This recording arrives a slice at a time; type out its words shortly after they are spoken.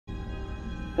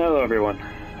Hello everyone.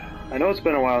 I know it's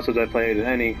been a while since I played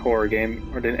any horror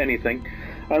game, or did anything,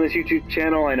 on this YouTube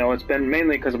channel. I know it's been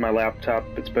mainly because of my laptop,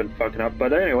 it's been fucking up,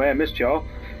 but anyway, I missed y'all.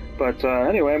 But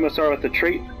anyway, I'm gonna start with the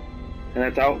treat, and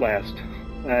that's Outlast.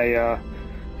 I've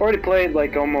already played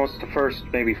like almost the first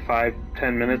maybe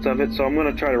 5-10 minutes of it, so I'm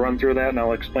gonna try to run through that and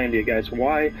I'll explain to you guys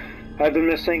why I've been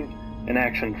missing in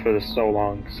action for this so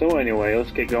long. So anyway,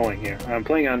 let's get going here. I'm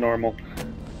playing on normal.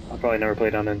 I'll probably never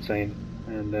played on insane,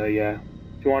 and yeah.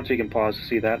 If you want to, you can pause to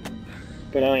see that.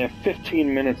 But I only have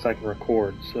 15 minutes I can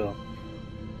record, so...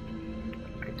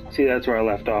 See, that's where I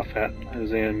left off at,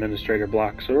 as the administrator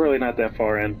block, so we're really not that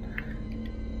far in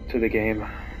to the game.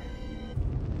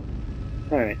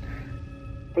 Alright.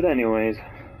 But anyways...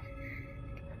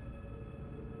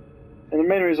 And the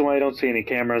main reason why I don't see any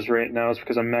cameras right now is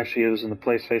because I'm actually using the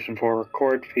PlayStation 4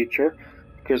 record feature,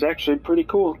 because it's actually pretty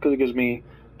cool, because it gives me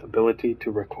the ability to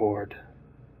record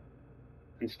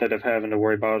instead of having to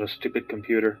worry about a stupid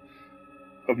computer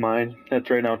of mine that's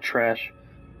right now trash.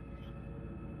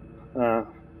 The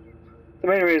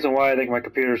main reason why I think my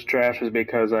computer's trash is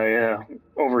because I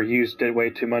overused it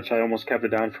way too much. I almost kept it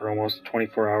down for almost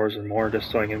 24 hours or more just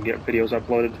so I can get videos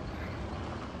uploaded.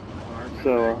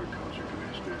 So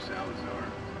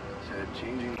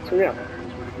yeah.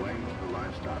 Patterns would blame for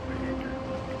livestock behavior.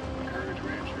 Encourage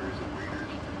ranchers and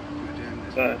breeders to attend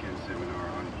this weekend seminar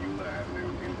on Beulah Avenue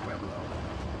in Pueblo.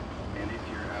 And if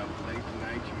you're out late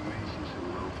tonight, you may see some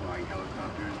low-flying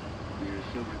helicopters near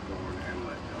Silverthorne and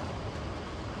Leadville.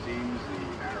 Seems the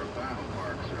Arapaho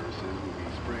Park Services will be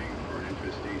spraying for an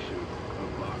infestation of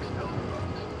box elder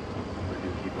bugs. But do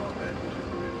keep all passengers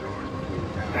from indoors between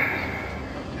hours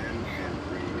of 10 and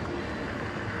 3 in the evening.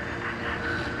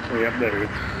 Oh, yep, there we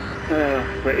go.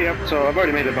 But yep, so I've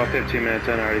already made it about 15 minutes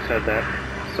in, I already said that.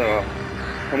 So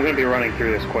I'm going to be running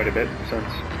through this quite a bit since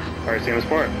I've already seen this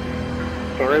part.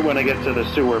 But right when I get to the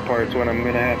sewer parts, when I'm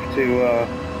going to have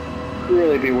to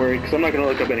really be worried, because I'm not going to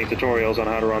look up any tutorials on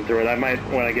how to run through it. I might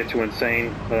when I get to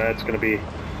insane, but that's going to be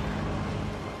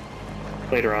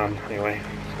later on anyway.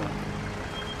 So.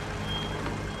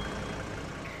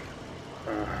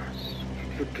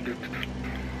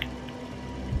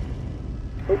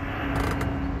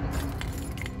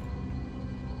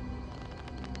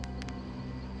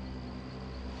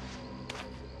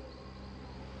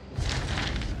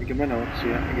 Get my notes,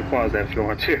 yeah, you can pause that if you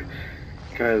want to,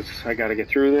 because I gotta get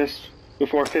through this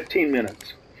before 15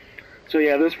 minutes. So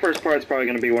yeah, this first part's probably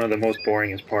going to be one of the most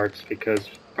boringest parts, because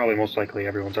probably most likely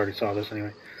everyone's already saw this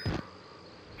anyway.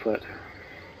 But...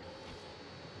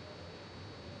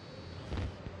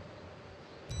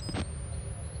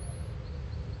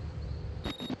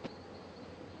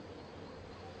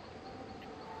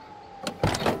 I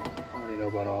already know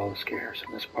about all the scares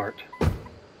in this part.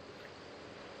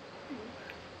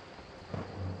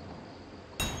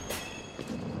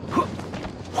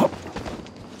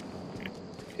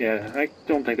 Yeah, I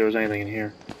don't think there was anything in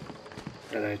here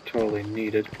that I totally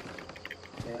needed.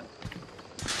 Yeah.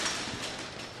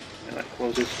 And that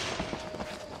closes.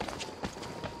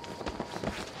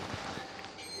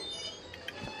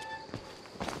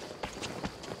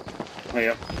 Oh,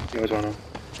 yeah. You always want to.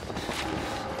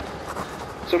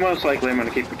 So most likely I'm going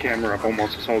to keep the camera up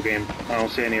almost this whole game. I don't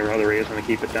see any other reason to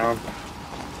keep it down.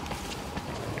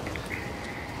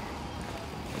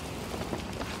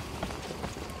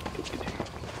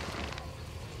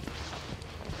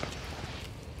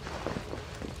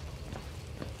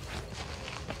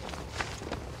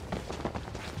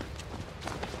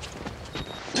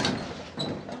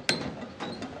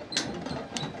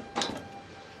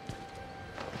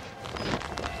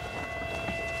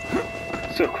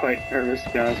 Still quite nervous, to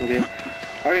be honest with you.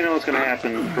 I already know what's going to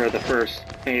happen for the first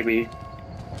maybe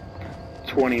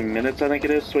 20 minutes, I think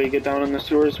it is, so you get down in the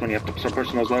sewers when you have to start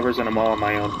pushing those levers, and I'm all on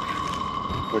my own,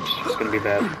 which is going to be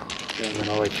bad. And then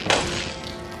I'll let you know.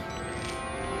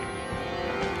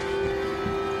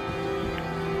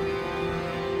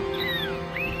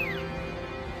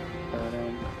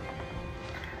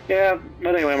 Yeah,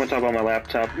 but anyway, I'm going to talk about my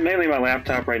laptop. Mainly my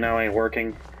laptop right now ain't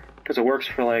working, because it works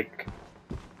for like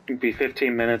be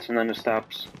 15 minutes and then it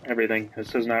stops everything. It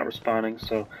says not responding,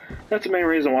 so that's the main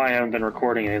reason why I haven't been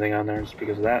recording anything on there, is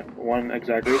because of that one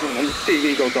exact reason. And the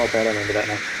TV goes all bad, I remember that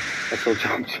now. I still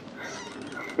jumped.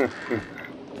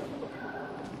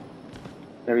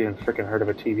 Never even freaking heard of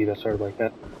a TV that started like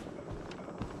that.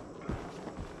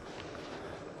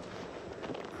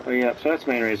 But yeah, so that's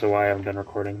the main reason why I haven't been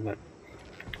recording, but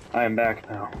I am back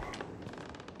now.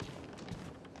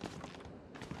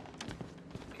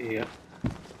 Okay, yeah.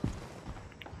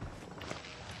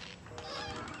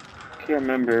 Can't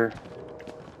remember.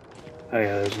 Oh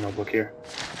yeah, there's a notebook here.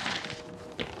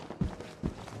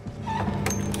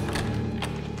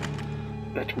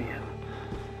 Let me in.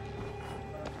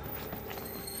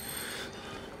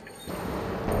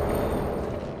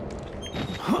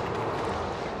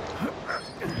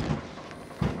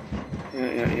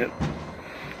 Yeah.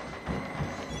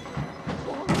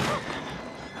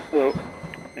 Hello.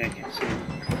 I can't see him.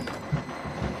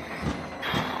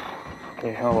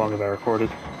 Okay, how long have I recorded?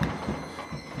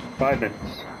 5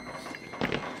 minutes.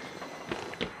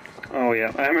 Oh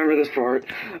yeah, I remember this part.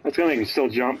 That's gonna make me still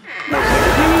jump.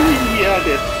 Yeah, I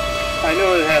did. I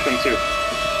know it happened too.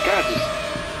 God, just...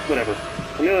 whatever.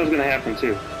 I knew that was gonna happen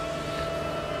too.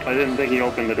 I didn't think he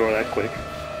opened the door that quick.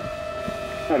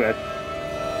 My bad.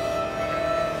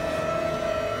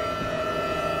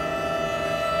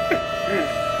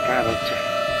 God,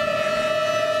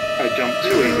 I jumped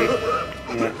too easy.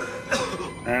 Yeah.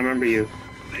 I remember you.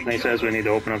 And he says we need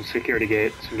to open up the security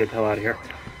gates and get the hell out of here.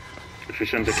 Which we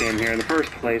shouldn't have came here in the first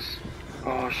place.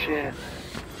 Oh shit.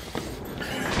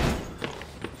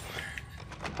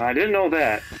 I didn't know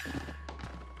that.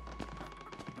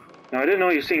 No, I didn't know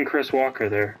you seen Chris Walker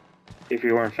there. If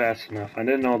you weren't fast enough. I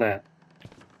didn't know that.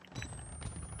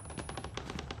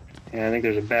 Yeah, I think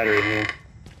there's a battery in here.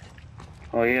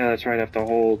 Oh yeah, that's right, I have to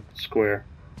hold square.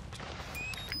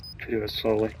 To do it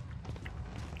slowly.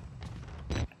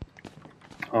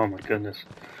 Oh my goodness.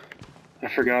 I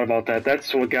forgot about that.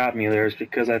 That's what got me there, is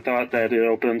because I thought that it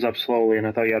opens up slowly and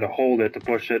I thought you had to hold it to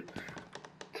push it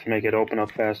to make it open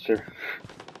up faster.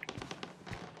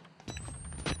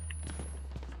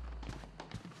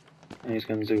 And he's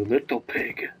gonna do Little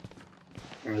Pig.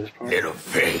 Remember this part? Little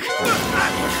pig.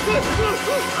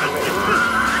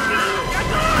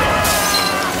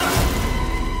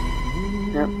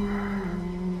 Yep.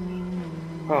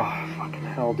 Oh, fucking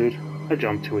hell, dude. I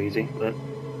jumped too easy, but...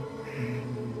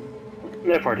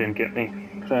 that part didn't get me,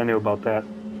 because I knew about that.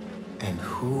 And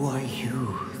who are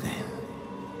you, then?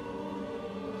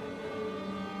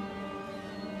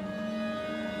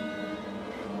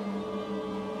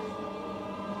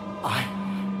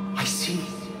 I see.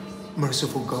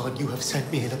 Merciful God, you have sent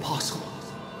me an apostle.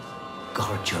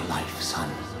 Guard your life,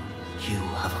 son. You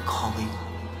have a calling.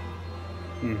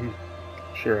 Mm-hmm.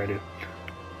 Sure I do.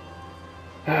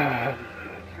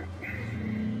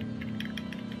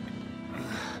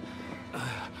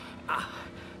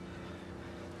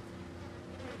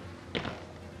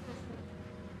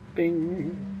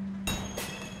 Bing.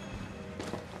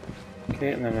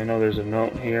 Okay, and then I know there's a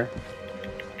note here.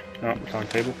 No, it's on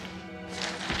the table.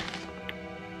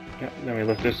 Yep, then we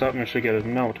lift this up and we should get a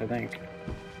note, I think.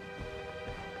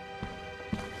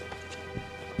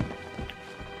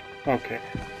 Okay.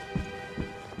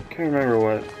 Can't remember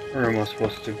what room I was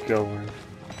supposed to go in.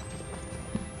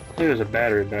 I think there's a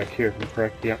battery back here, if I'm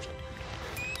correct. Yep.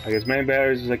 I get as many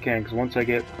batteries as I can, because once I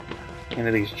get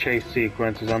into these chase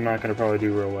sequences, I'm not going to probably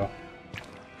do real well.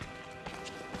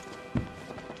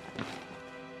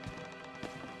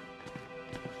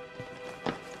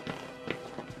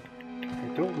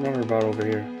 I don't remember about over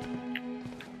here.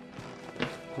 I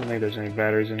don't think there's any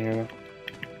batteries in here, though.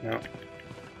 No.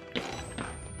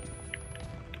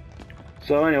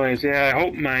 So anyways, yeah, I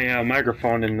hope my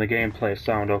microphone and the gameplay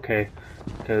sound okay,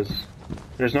 because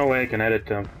there's no way I can edit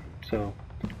them, so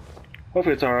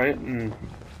hopefully it's alright. And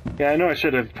yeah, I know I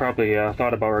should have probably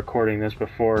thought about recording this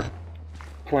before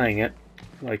playing it,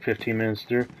 like 15 minutes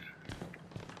through,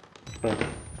 but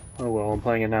oh well, I'm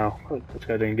playing it now. That's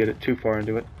why I didn't get it too far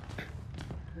into it.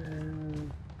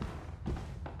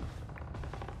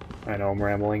 I know I'm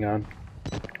rambling on.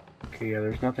 Okay, yeah,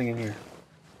 there's nothing in here.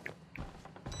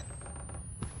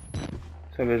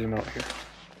 So there's a note here.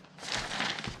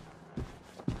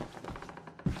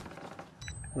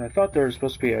 And I thought there was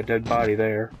supposed to be a dead body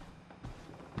there.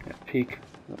 Yeah, peek.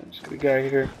 There's a good guy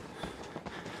here.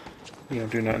 You know,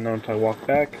 do not know until I walk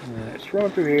back. And then I just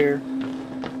run through here.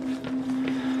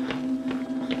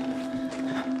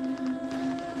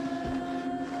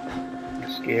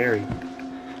 It's scary.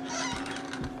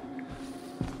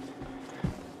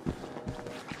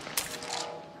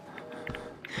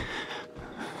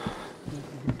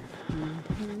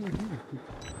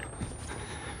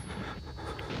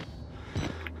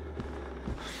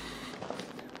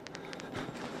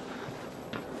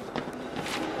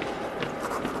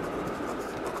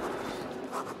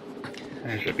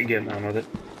 I should be getting on with it.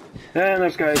 And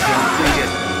this guy's gonna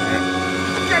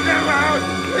get Get them out!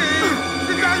 Please!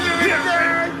 You got you in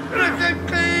there! Listen,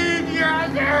 please! You're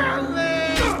there!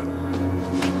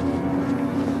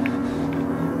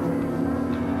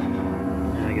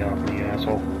 I get off me,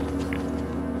 asshole.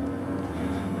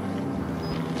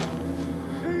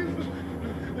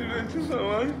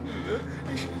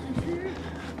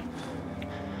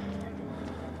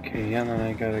 Okay, and then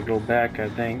I gotta go back, I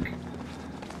think.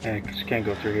 Yeah, just can't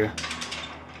go through here.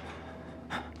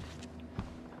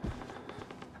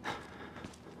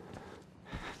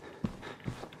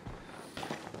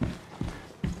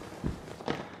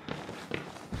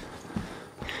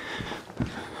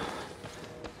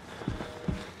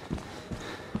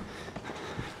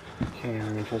 Okay, and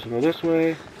I'm supposed to go this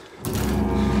way.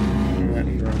 And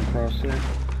then run across there.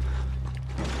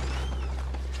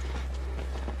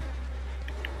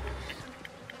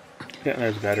 Yeah,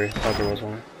 there's a battery. Thought there was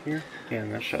one here. Yeah,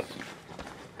 and that shuts.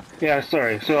 Yeah,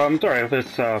 sorry. So I'm sorry if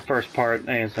this first part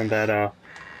isn't that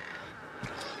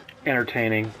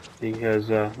entertaining, because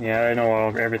yeah, I know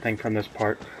everything from this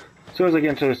part. As soon as I get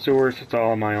into the sewers, it's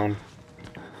all on my own.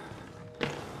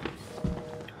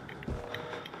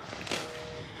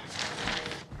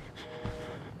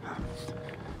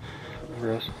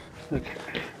 Gross. Okay.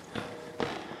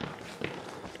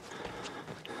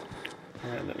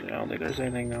 I don't think there's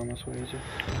anything down this way, is there?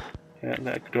 Yeah,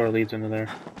 that door leads into there.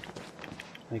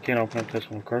 You can't open up this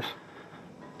one, of course.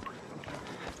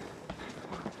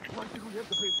 Why do we have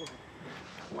to pay for it?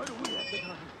 Why do we have to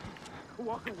die?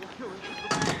 Walker will kill us.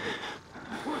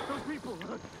 Who are those people?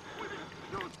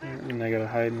 And they gotta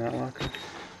hide in that locker.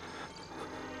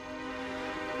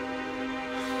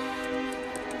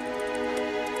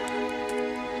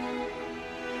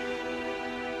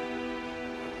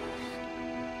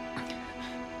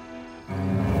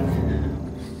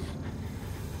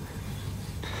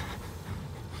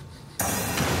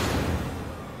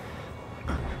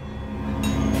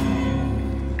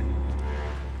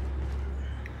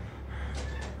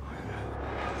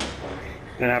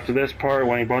 And after this part,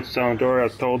 when he busts down the door, I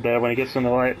was told that when he gets in the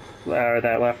light,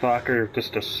 that left locker,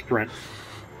 just to sprint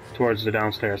towards the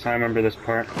downstairs. I remember this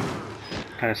part.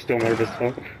 Kind of still nervous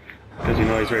though, because you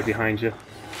know he's right behind you.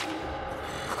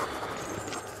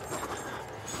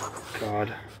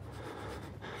 God.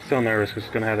 Still nervous because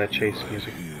it's gonna have that chase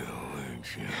music.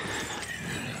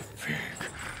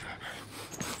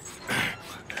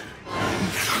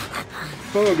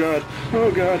 Oh god, oh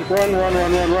god, run, run,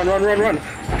 run, run, run, run, run, run!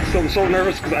 I'm so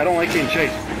nervous because I don't like being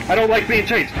chased. I don't like being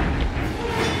chased!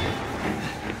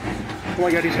 Oh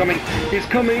my god, he's coming! He's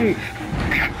coming!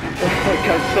 Oh my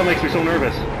god, it still makes me so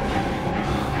nervous.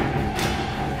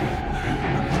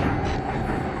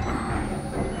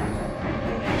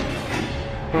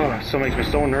 Oh, it still makes me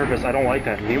so nervous. I don't like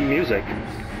that new music.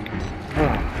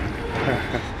 Oh.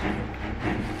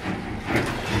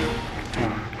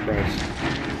 Oh, Christ.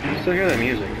 I still hear that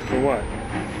music. For what?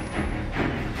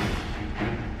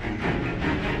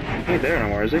 He ain't there no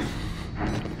more, is he?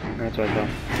 That's what I thought.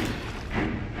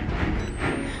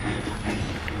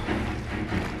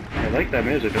 I like that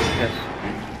music, yes.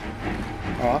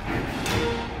 Off.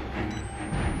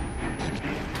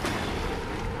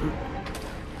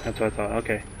 That's what I thought,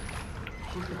 okay.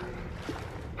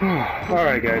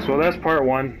 Alright guys, well that's part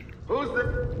one. Who's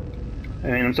there? I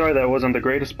mean, I'm sorry that wasn't the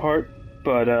greatest part,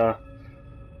 but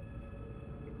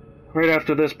right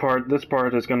after this part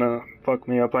is gonna fuck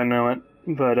me up, I know it.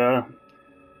 But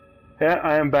yeah,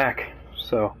 I am back,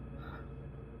 so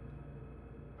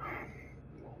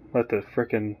let the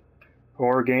frickin'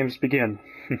 horror games begin.